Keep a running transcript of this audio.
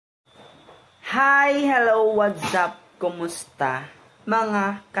Hi, hello, what's up? Kumusta?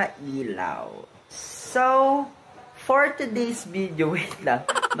 Mga kailaw. So, for today's video, wait lang.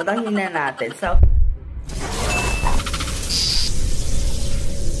 Matangin na natin. So,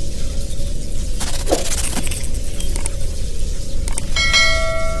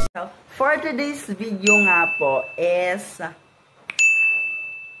 for today's video nga po is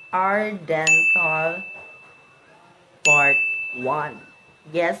our dental part 1.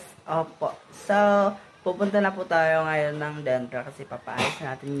 Yes, opo. So, pupunta na po tayo ngayon ng dental kasi papaayos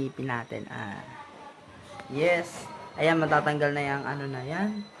natin yung ngipin natin. Yes. Ayan, matatanggal na yung ano na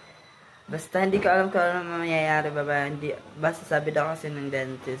yan. Basta hindi ko alam kung ano mangyayari. Basta sabi daw kasi ng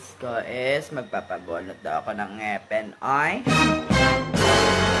dentist ko is magpapabunot daw ako ng ngipin. Ay.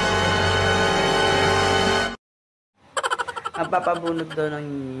 Magpapabunot daw ng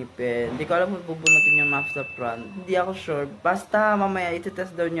ngipin. Hindi ko alam kung bubunutin yung mouth sa front. Hindi ako sure. Basta mamaya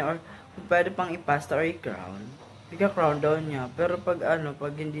ititest daw niya or kung pwede pang ipasta or i-crown. Ika-crown daw niya. Pero pag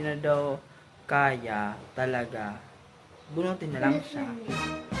pag hindi na daw kaya talaga, bunutin na lang siya.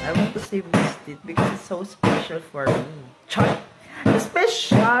 I want to save this teeth because it's so special for me. Char!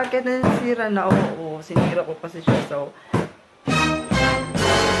 Special! Kaya nasira na. Oo, sinira ko kasi siya. So,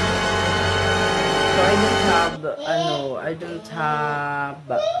 I don't have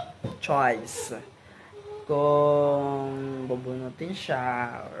choice kung bubunutin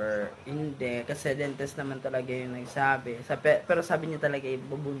siya or hindi. Kasi dentist naman talaga yung nagsabi. Pero sabi niya talaga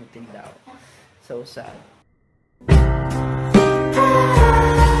bubunutin daw. So sad.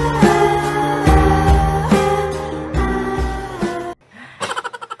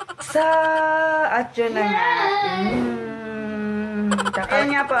 At yun na nga. Ayun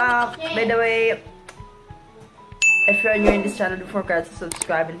nga po, by the way, if you're new in this channel, don't forget to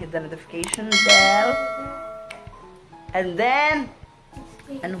subscribe and hit the notification bell. And then,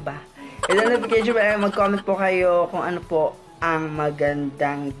 ano ba? Hit the notification bell, mag-comment po kayo kung ano po ang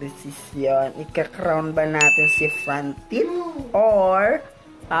magandang desisyon. Ika-crown ba natin si front teeth? Or,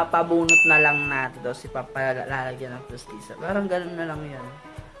 papabunot na lang natin daw si papalalagyan ng prostisa. Parang ganun na lang yun.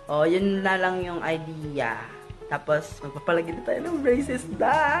 O, yun na lang yung idea. Tapos, magpapalagay na tayo ng braces,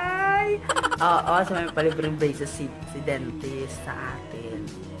 dai! Oo, so may palibreng braces si dentist sa atin.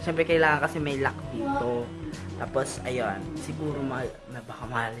 Siyempre, kailangan kasi may lock dito. Tapos, ayun, siguro baka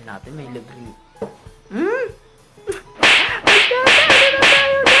mahalin natin, may libreng.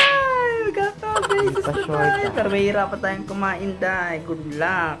 Magkaka-braces na tayo. Pero may hirapan tayong kumain, dai. Good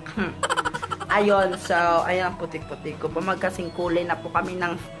luck. Ayun, so, ayun ang putik-putik ko. Magkasing kulay na po kami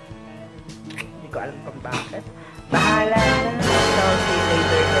ng hindi ko alam kung bakit. Bahala na. So, see you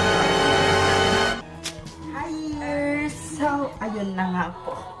later. Hi! So, ayun na nga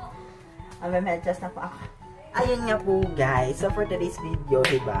po. May-adjust na po ako. Ayun nga po, guys. So, for today's video,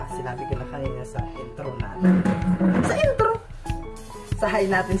 diba? Sinabi ko na kanina sa intro natin. Sa intro! Sa hi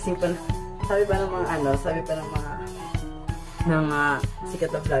natin, simple. Sabi pa ng mga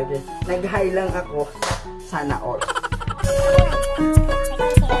sikat na vlogger. Nag-hi lang ako. Sana all.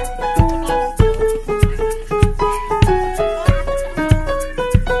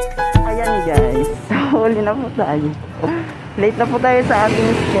 Huli na po tayo. Late na po tayo sa ating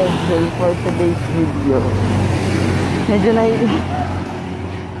schedule for today's video. Medyo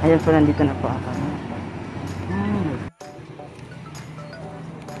ayun po, nandito na po ako.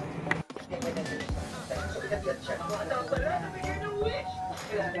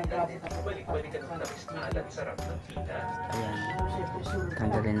 Ayan.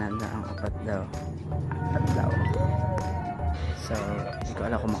 Tanggalin na ang apat daw. So, hindi ko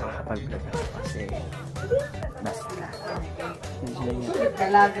alam kung makakapag-vlog ako kasi basta.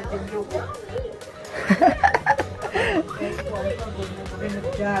 Kalagat yung yuko.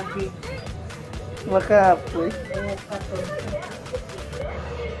 Makapoy.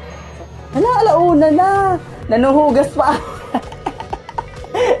 Hala, alauna na! Nanuhugas pa!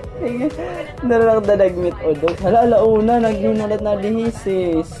 Nalang nagmit o doon. Hala, alauna, nagnunulat na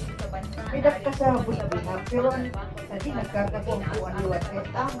lihisis. Pidak ka sa busbina, pero hindi nagkakakuan liwat.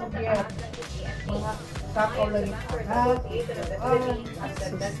 Tamo niya mga kakaw lang ito.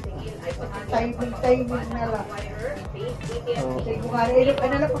 Timing na lang. Sige nga,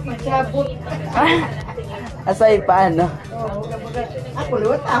 ano lang pakinsabot. Asay pa, ano? Oo, ako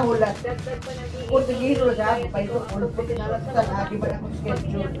liwat, ako lang. Kung tigiro sa ako, pa ito, kung pagkinalat sa lagi ba akong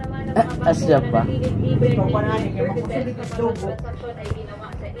schedule. Asya pa? Ito pa na, hindi makusulit ang dugo.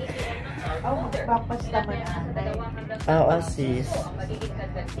 Magpapasta man natin. Sis.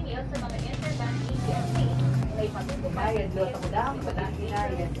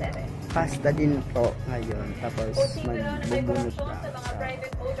 Pasta din po ngayon. Tapos magbubunot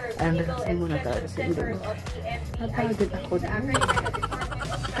ka. Relaxin muna tayo sa ilo. Napagod ako din.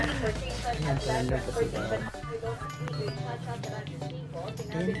 Ayan, talaga po sila.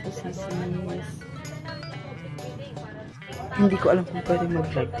 Ayan po si Sis. Hindi ko alam kung pwede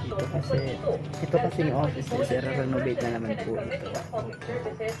mag-vlog dito kasi ito kasi yung office niya. Renovate na naman po ito.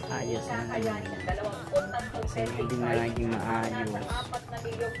 Ayos na naman. Kasi hindi na naging maayos.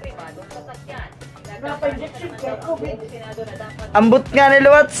 Ambot nga nila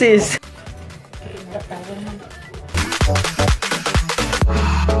what sis?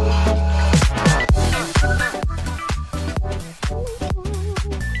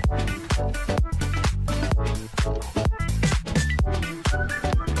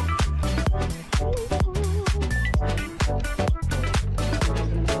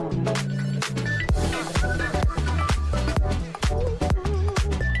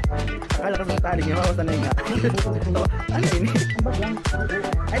 Akala ka sa tali niya, makasanay nga. Ano yun?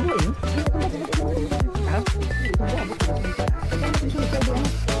 Ano yun? Ha?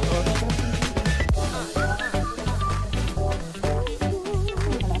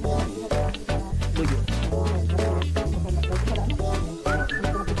 Luyo.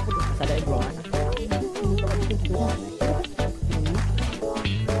 Sada bro.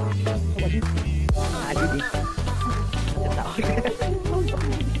 Adi di.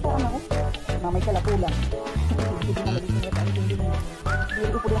 May kalapulan. Hindi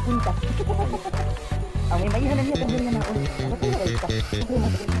ko pala punta. Ang may mayihanan niya tanggal na ako. Bakit na ito?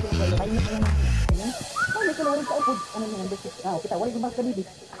 May kalorong sa upod. Ano yan? Kita, wala yung mga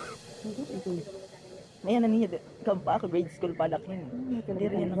kalibig. Mayihanan niya. Kampa ako, grade school pa lakin. Hindi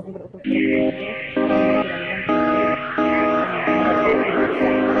rin yan.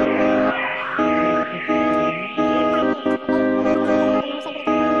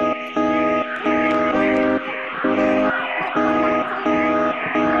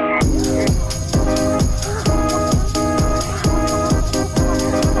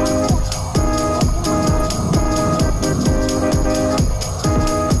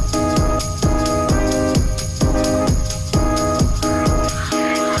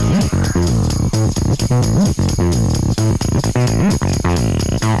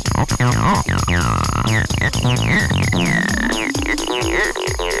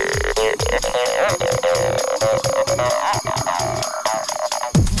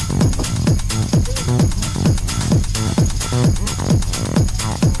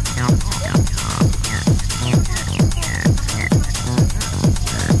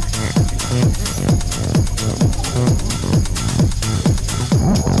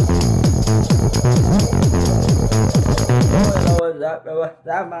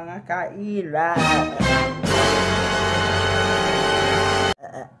 Sa mga kailaw.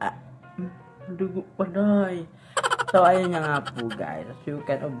 Dugo pa day. So ayun nga po guys, as you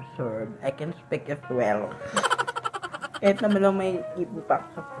can observe, I can speak as well. Kahit naman lang may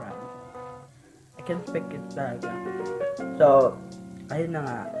impact sa front, I can speak it talaga. So ayun na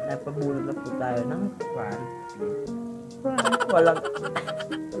nga, napabulot na po tayo ng front. Walang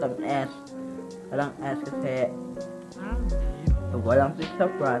S. Walang S kasi walang 6 sa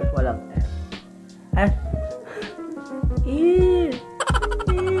front, walang S. S. E.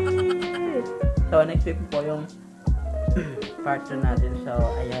 So, next week po yung part 2 natin. So,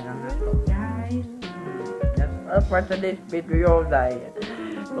 ayan na nga po, guys. That's all for today's video, guys.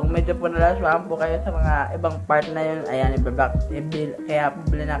 Kung medyo po nalaswaan po kayo sa mga ibang part na yun, ayan, kaya po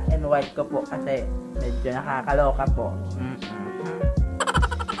black and white ko po kasi medyo nakakaloka po.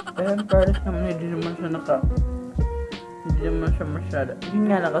 Pero yung parts naman, hindi naman siya masyado. Yun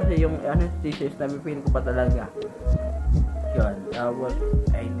nga lang kasi yung anesthesia is nabipil ko pa talaga. Yun. Tapos,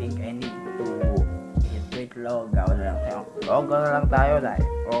 I think I need to hit logaw na lang tayo. Logaw na lang tayo dahil.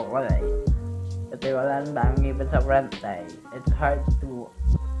 Wala eh. Kasi wala nang daming ngipin sa front tayo. It's hard to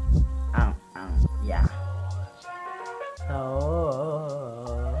yeah. So,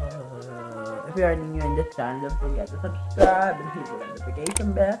 if you are new in this channel, don't forget to subscribe and hit the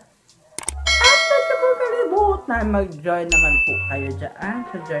notification bell. Na mag-join naman po kayo dyan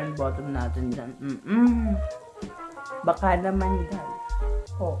sa join button natin dyan. Baka naman guys.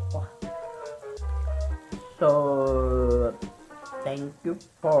 So, thank you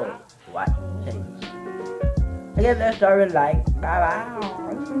for watching. Again, let's Darwin like. Bye-bye.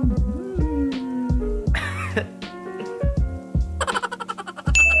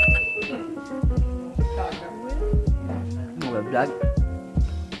 Vlog.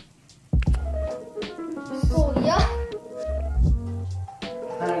 Kuya?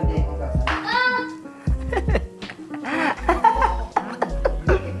 Hindi ko kasi.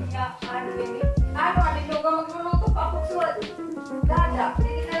 Ano, magluluto pa ako sulat. Dada,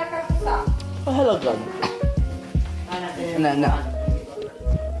 hindi na lang halagan. Na.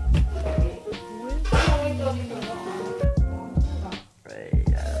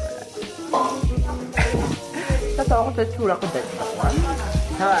 Totoo ko sa tsura ko dahil takwan.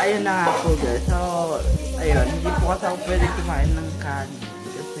 So, ayun na nga po guys. So, ayun. Hindi po kasi ako pwede kumain ng kanin.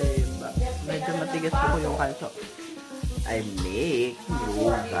 Kasi medyo matigas po yung kanin. So, I make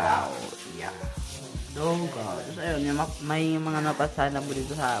lugaw. Yeah. Lugaw. Tapos ayun, may mga napasana po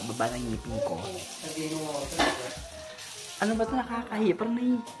dito sa baba ng ngipin ko. Ano ba ito nakakahiya? Parang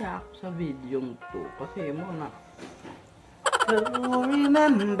nahihiya ako sa video to. Kasi muna. To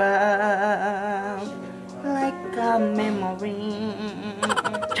remember like a memory.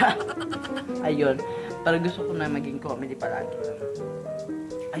 Ayun. Parang gusto ko na maging comedy palagi.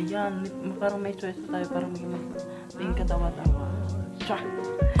 Ayan. Parang may choice tayo. Parang maging katawa-tawa.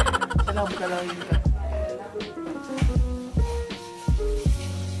 Sana ko kalawin ka.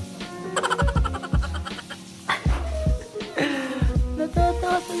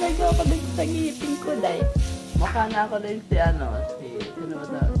 Natatawa talaga ako dito sa ngipin ko dahil mukha na ako din si sino ba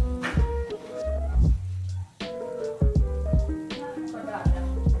daw?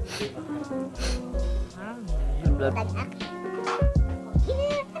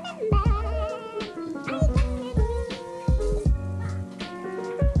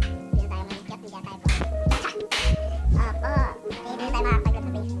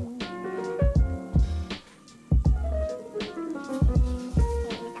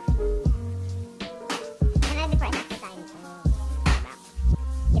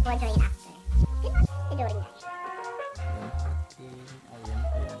 Before, during, after. During that.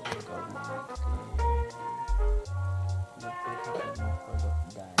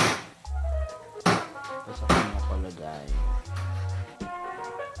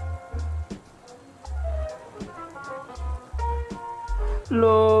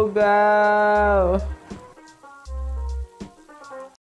 Lugaw.